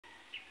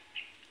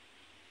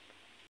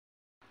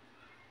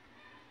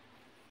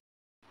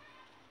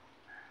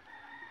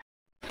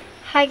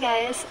Hi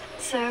guys,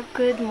 so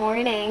good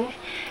morning.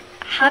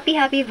 Happy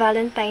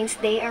Valentine's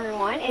Day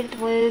everyone. It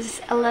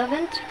was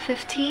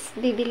 11:50.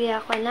 Bibili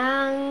ako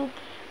ng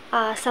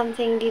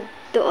something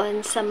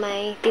doon sa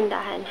may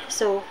tindahan.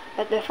 So,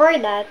 but before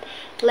that,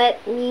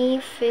 let me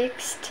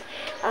fix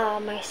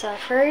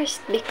myself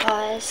first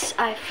because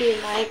I feel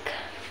like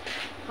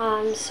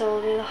so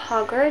a little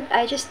haggard.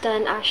 I just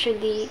done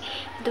actually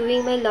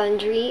doing my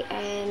laundry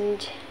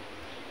and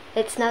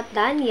it's not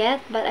done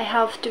yet, but I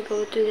have to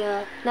go to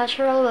the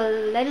natural a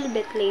little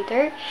bit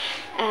later.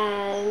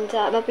 And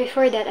but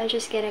before that, I'm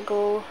just gonna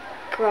go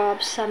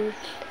grab some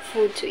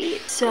food to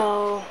eat.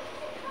 So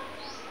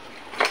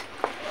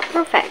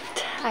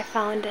perfect, I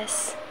found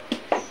this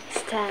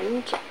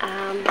stand.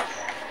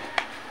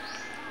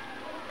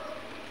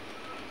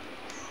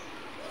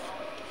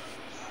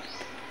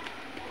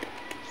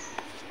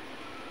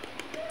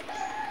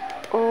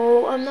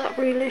 Oh, I'm not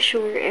really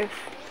sure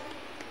if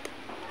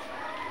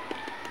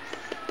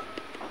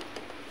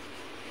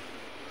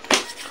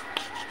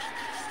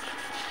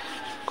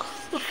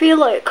I feel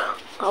like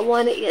I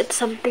want to eat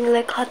something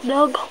like hot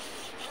dog.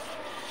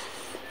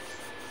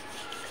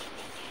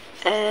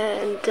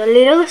 And the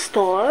little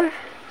store,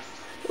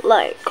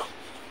 like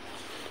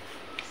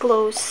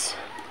close,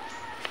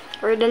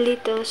 or the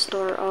little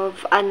store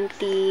of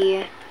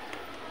Auntie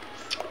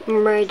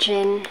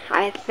Mergin,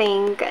 I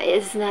think,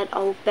 is not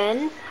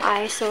open.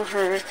 I saw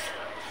her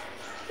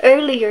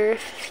earlier,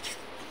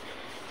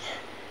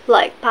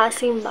 like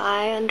passing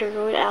by on the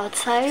road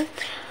outside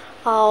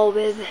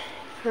with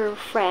her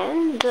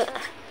friend,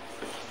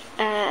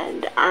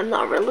 and I'm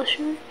not really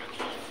sure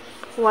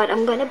what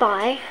I'm gonna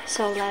buy,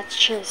 so let's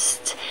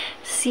just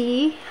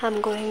see.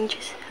 I'm going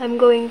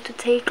to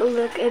take a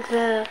look at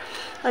the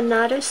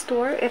another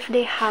store if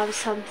they have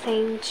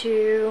something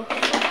to,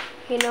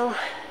 you know,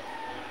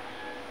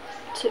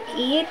 to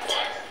eat.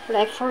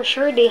 Like for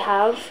sure they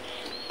have,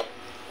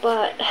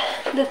 but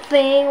the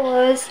thing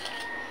was,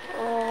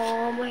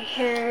 oh, my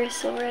hair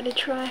is already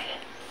dry.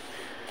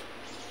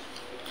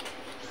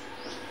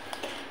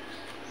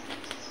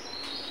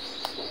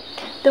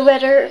 The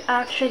weather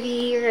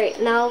actually right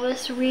now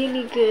is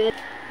really good.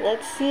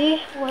 Let's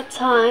see what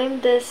time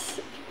this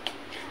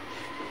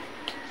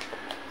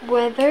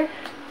weather.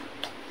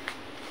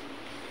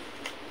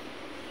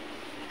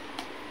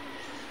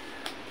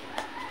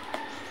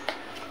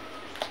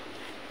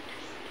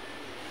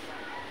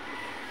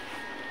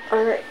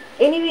 Alright,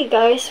 anyway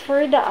guys,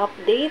 for the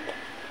update,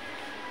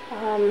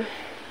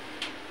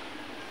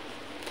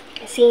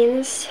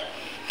 since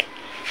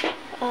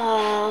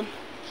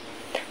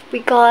we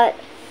got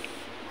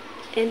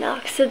an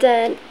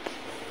accident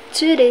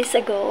 2 days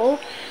ago,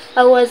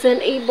 I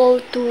wasn't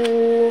able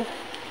to,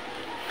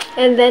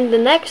 and then the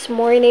next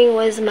morning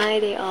was my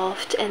day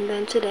off, and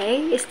then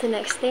today is the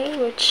next day,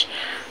 which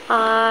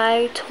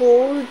I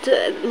told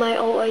my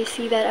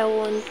OIC that I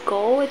won't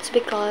go. It's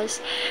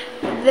because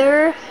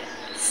they're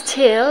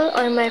still,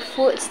 or my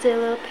foot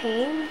still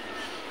pain,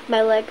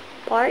 my leg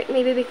part,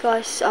 maybe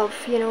because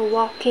of, you know,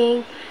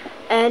 walking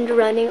and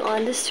running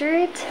on the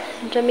street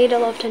in the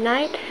middle of the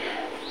night.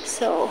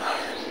 So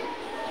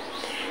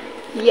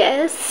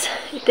yes,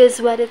 it is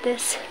what it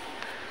is.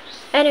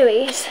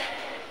 Anyways,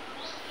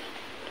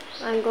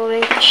 I'm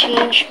going to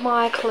change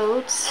my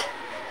clothes.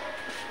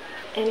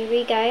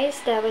 Anyway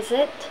guys, that was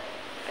it.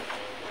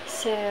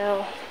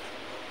 So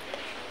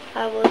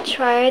I will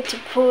try to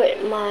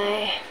put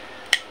my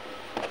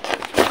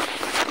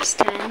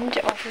stand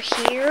over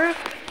here,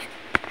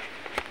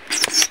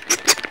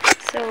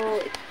 so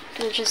it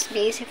will just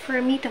be easy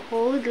for me to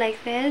hold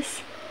like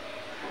this.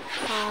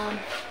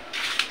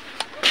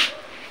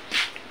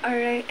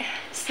 Alright,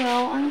 so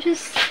I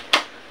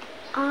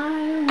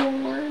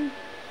want,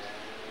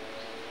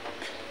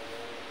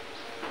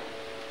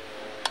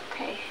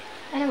 okay,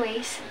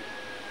 anyways,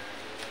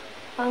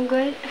 I'm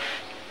good.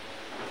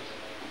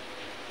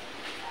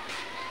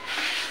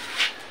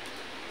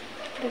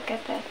 Look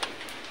at that.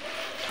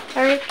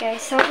 Alright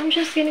guys, so I'm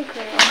just gonna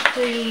grab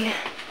the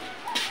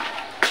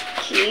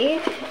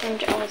key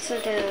and also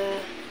the,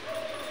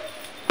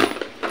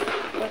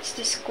 what's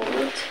this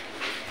called?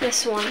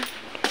 This one.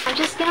 I'm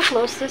just gonna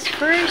close this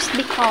first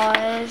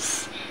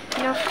because,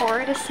 you know,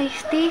 for the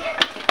safety.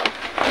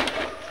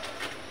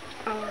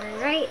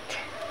 Alright,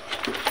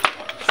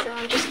 so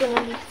I'm just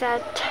gonna leave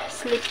that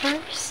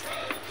slippers.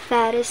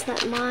 That is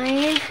not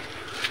mine.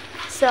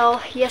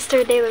 So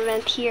yesterday we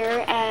went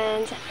here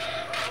and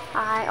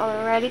I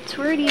already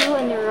toured you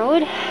on the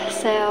road,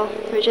 so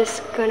we're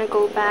just gonna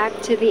go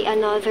back to the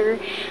another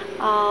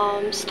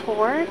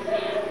store,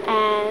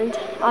 and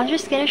I'm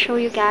just gonna show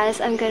you guys.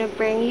 I'm gonna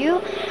bring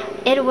you.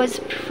 It was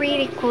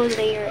pretty cool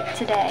there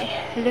today.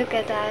 Look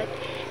at that.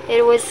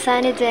 It was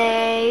sunny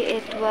day.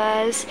 It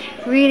was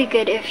really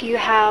good. If you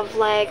have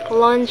like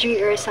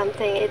laundry or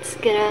something, it's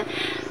gonna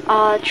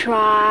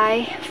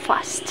dry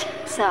fast.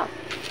 So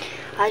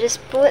I just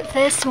put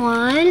this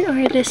one,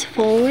 or this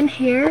phone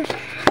here,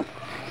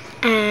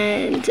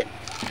 and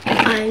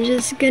I'm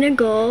just gonna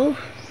go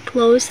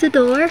close the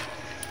door.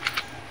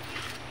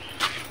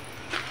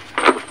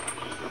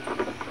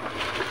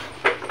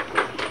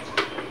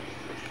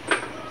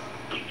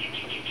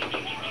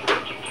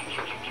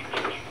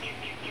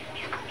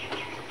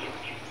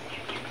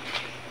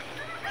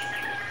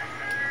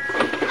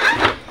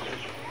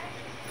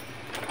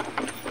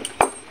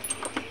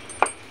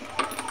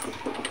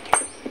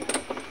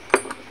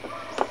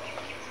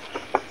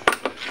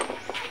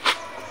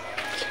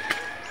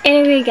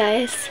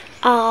 Anyway guys,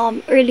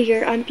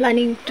 earlier I'm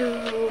planning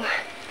to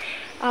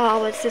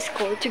what's this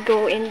called, to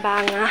go in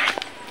Banga,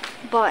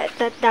 but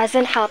that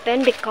doesn't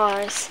happen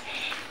because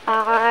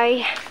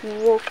I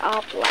woke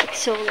up like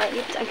so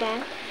late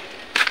again.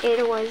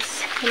 It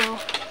was, you know,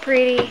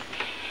 pretty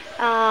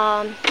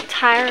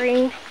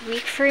tiring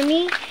week for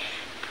me,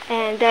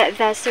 and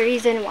that's the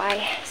reason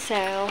why.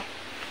 So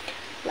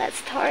let's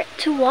start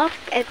to walk.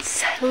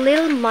 It's a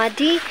little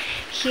muddy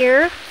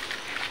here,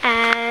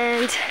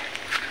 and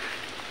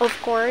of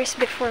course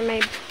before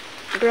my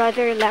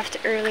brother left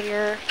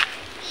earlier,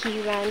 he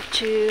went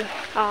to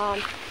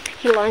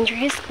he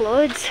laundered his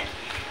clothes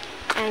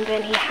and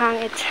then he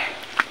hung it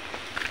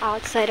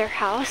outside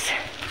our house.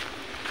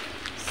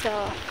 So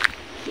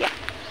yeah,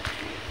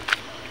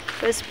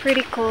 it was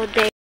pretty cold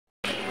day.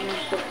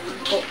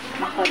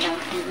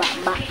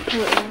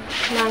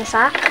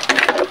 Nangsa?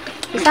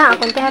 Isa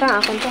akong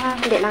tera,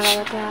 hindi lang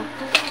ako tera.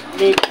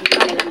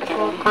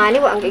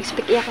 Ani wa ang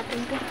expect iya ka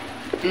tente.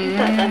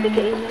 Sabi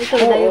ka ina, ito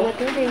dayo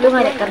matindi.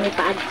 Lungan kami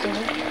paad siya.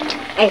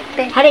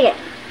 Hari ka.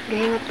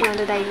 Gahingot lang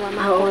na dayo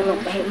ma. Oo,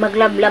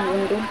 maglablab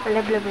undo.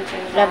 Lablab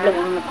siya. Lablab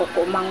ang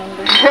nakukumang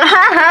undo.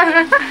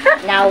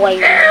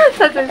 Naway.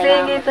 Sa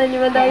susingitan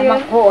niyo dayo.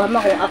 Oo,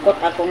 kung akot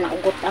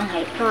naugot ang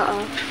hay.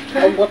 Oo.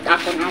 Naugot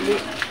ako na di.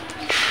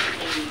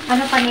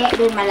 Ano pa niya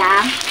doon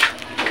malang?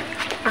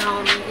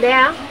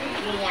 There.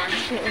 Ganyan.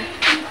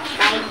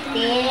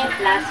 90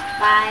 plus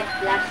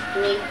 5 plus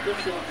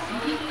 26.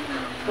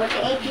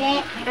 48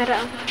 ne. Ara.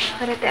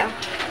 Karete.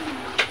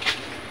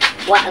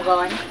 Wa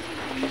agon.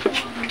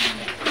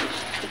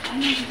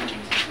 Thank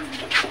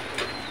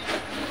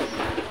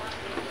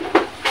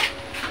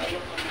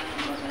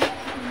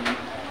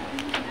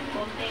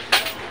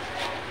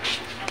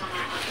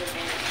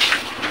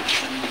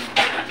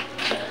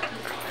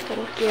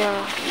you.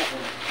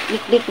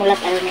 Bit mulat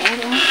ano na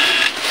ano.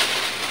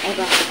 Ay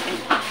bakit?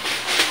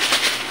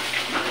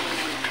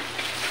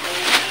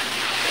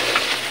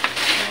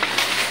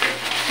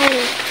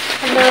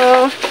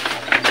 Hello.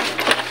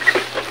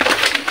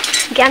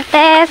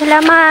 Gante,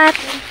 salamat.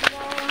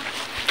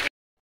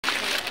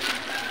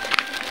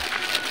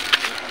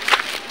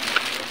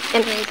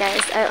 Anyway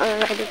guys, I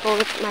already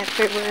bought my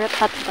favorite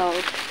hot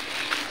dog.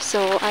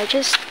 So I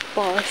just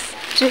bought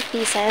 2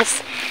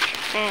 pieces,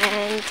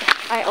 and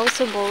I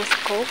also bought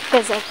Coke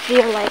because I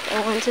feel like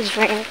I want to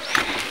drink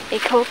a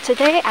Coke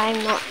today. I'm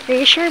not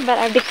pretty sure, but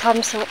I've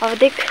become so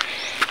addict.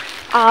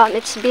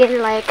 It's been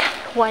like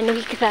 1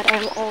 week that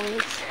I'm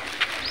always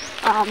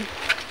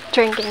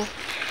drinking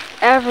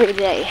every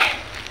day.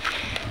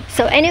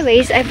 So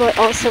anyways, I bought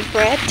also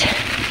bread.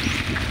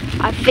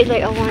 I feel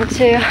like I want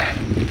to,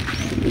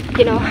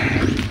 you know,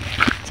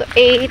 to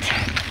eat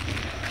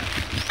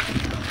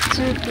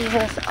 2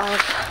 pieces of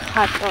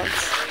hot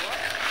dogs,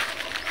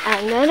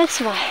 and then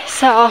that's why.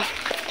 So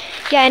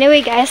yeah,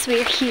 anyway guys,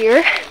 we're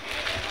here.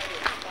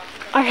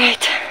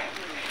 Alright,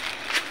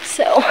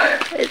 so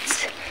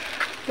it's a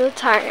little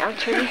tiring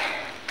actually.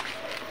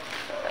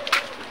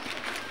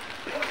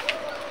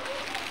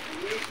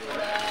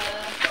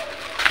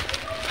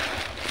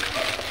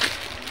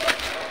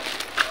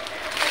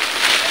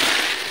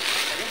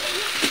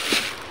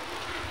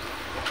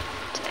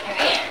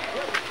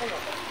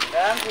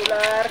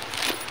 Ular.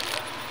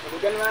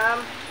 Kemudian ma'am,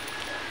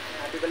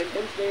 happy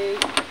Valentine's Day.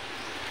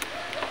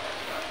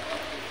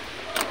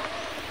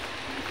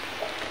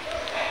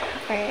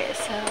 Alright,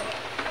 so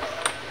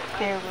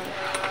there were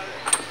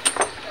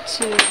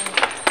 2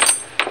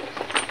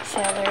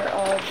 seller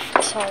of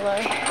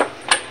solar.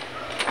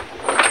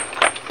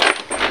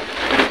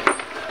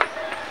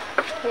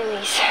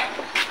 Anyways,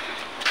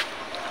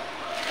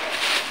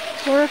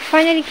 we're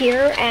finally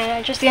here, and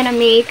I'm just gonna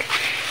make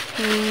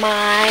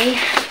my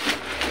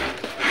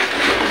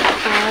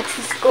what's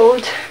this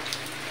called?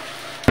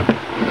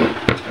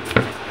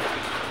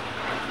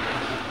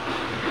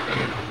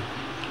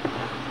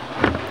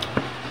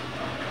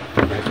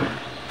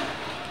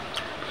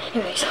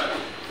 Anyways.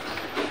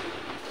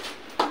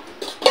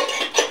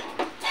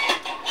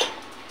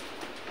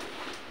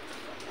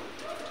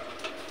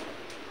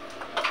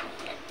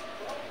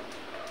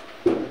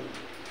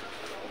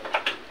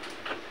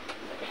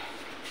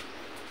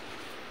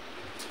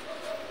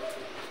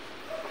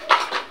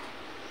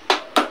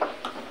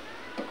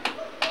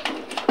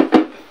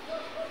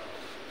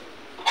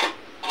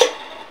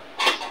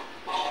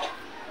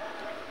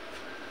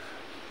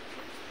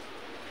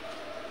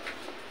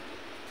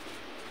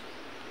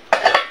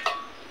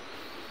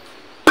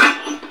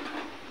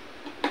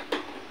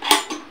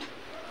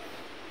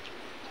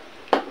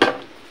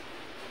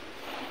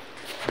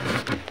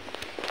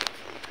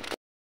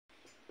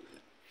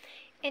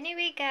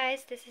 Anyway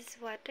guys, this is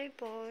what I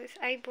bought.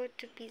 I bought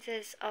 2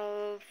 pieces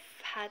of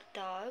hot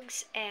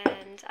dogs,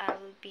 and I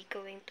will be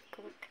going to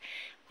cook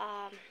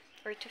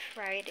or to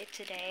fry it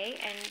today.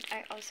 And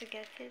I also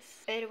get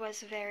this. It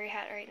was very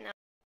hot right now.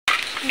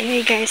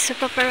 Anyway guys, so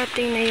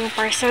paparating na yung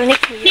parcel ni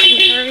Kuya.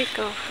 Here we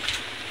go.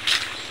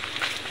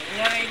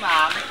 Nangyari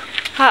ma'am?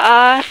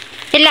 Haa.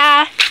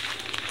 Sila.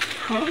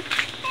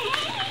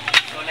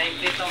 So,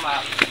 na-implito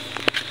ma'am.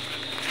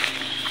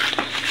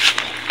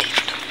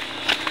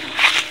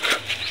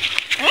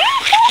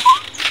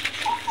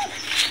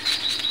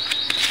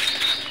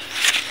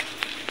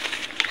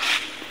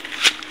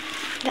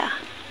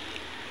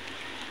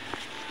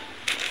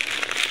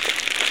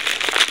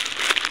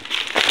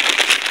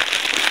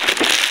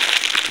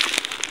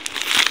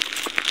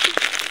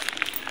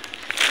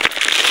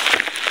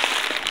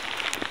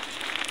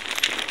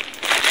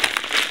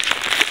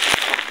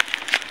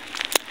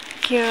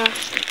 Yeah.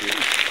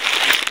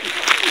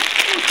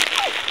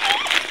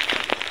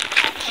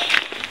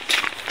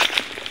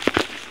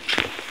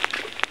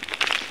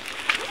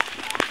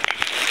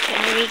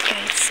 Anyway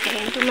guys,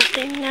 ngayon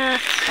dumating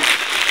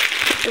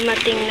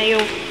na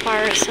yung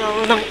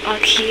parcel ng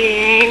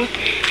aking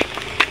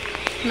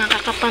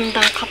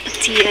nakakapandang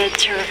kapatid.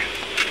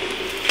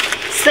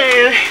 So,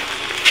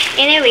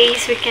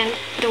 anyways, we can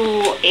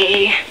do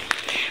a,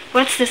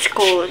 what's this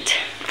called?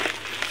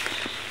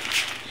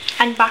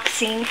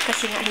 Unboxing,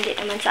 kasi nga hindi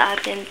naman sa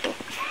atin to.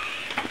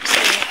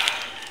 So,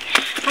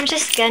 I'm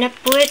just gonna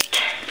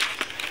put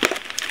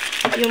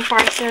yung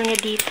parcel niya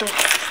dito.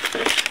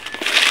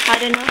 I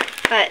don't know,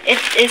 but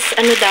it is,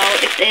 ano daw,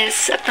 it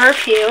is a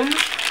perfume.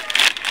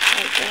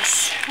 I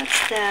guess,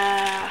 that's the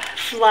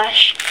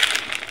Flush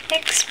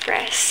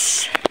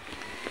Express.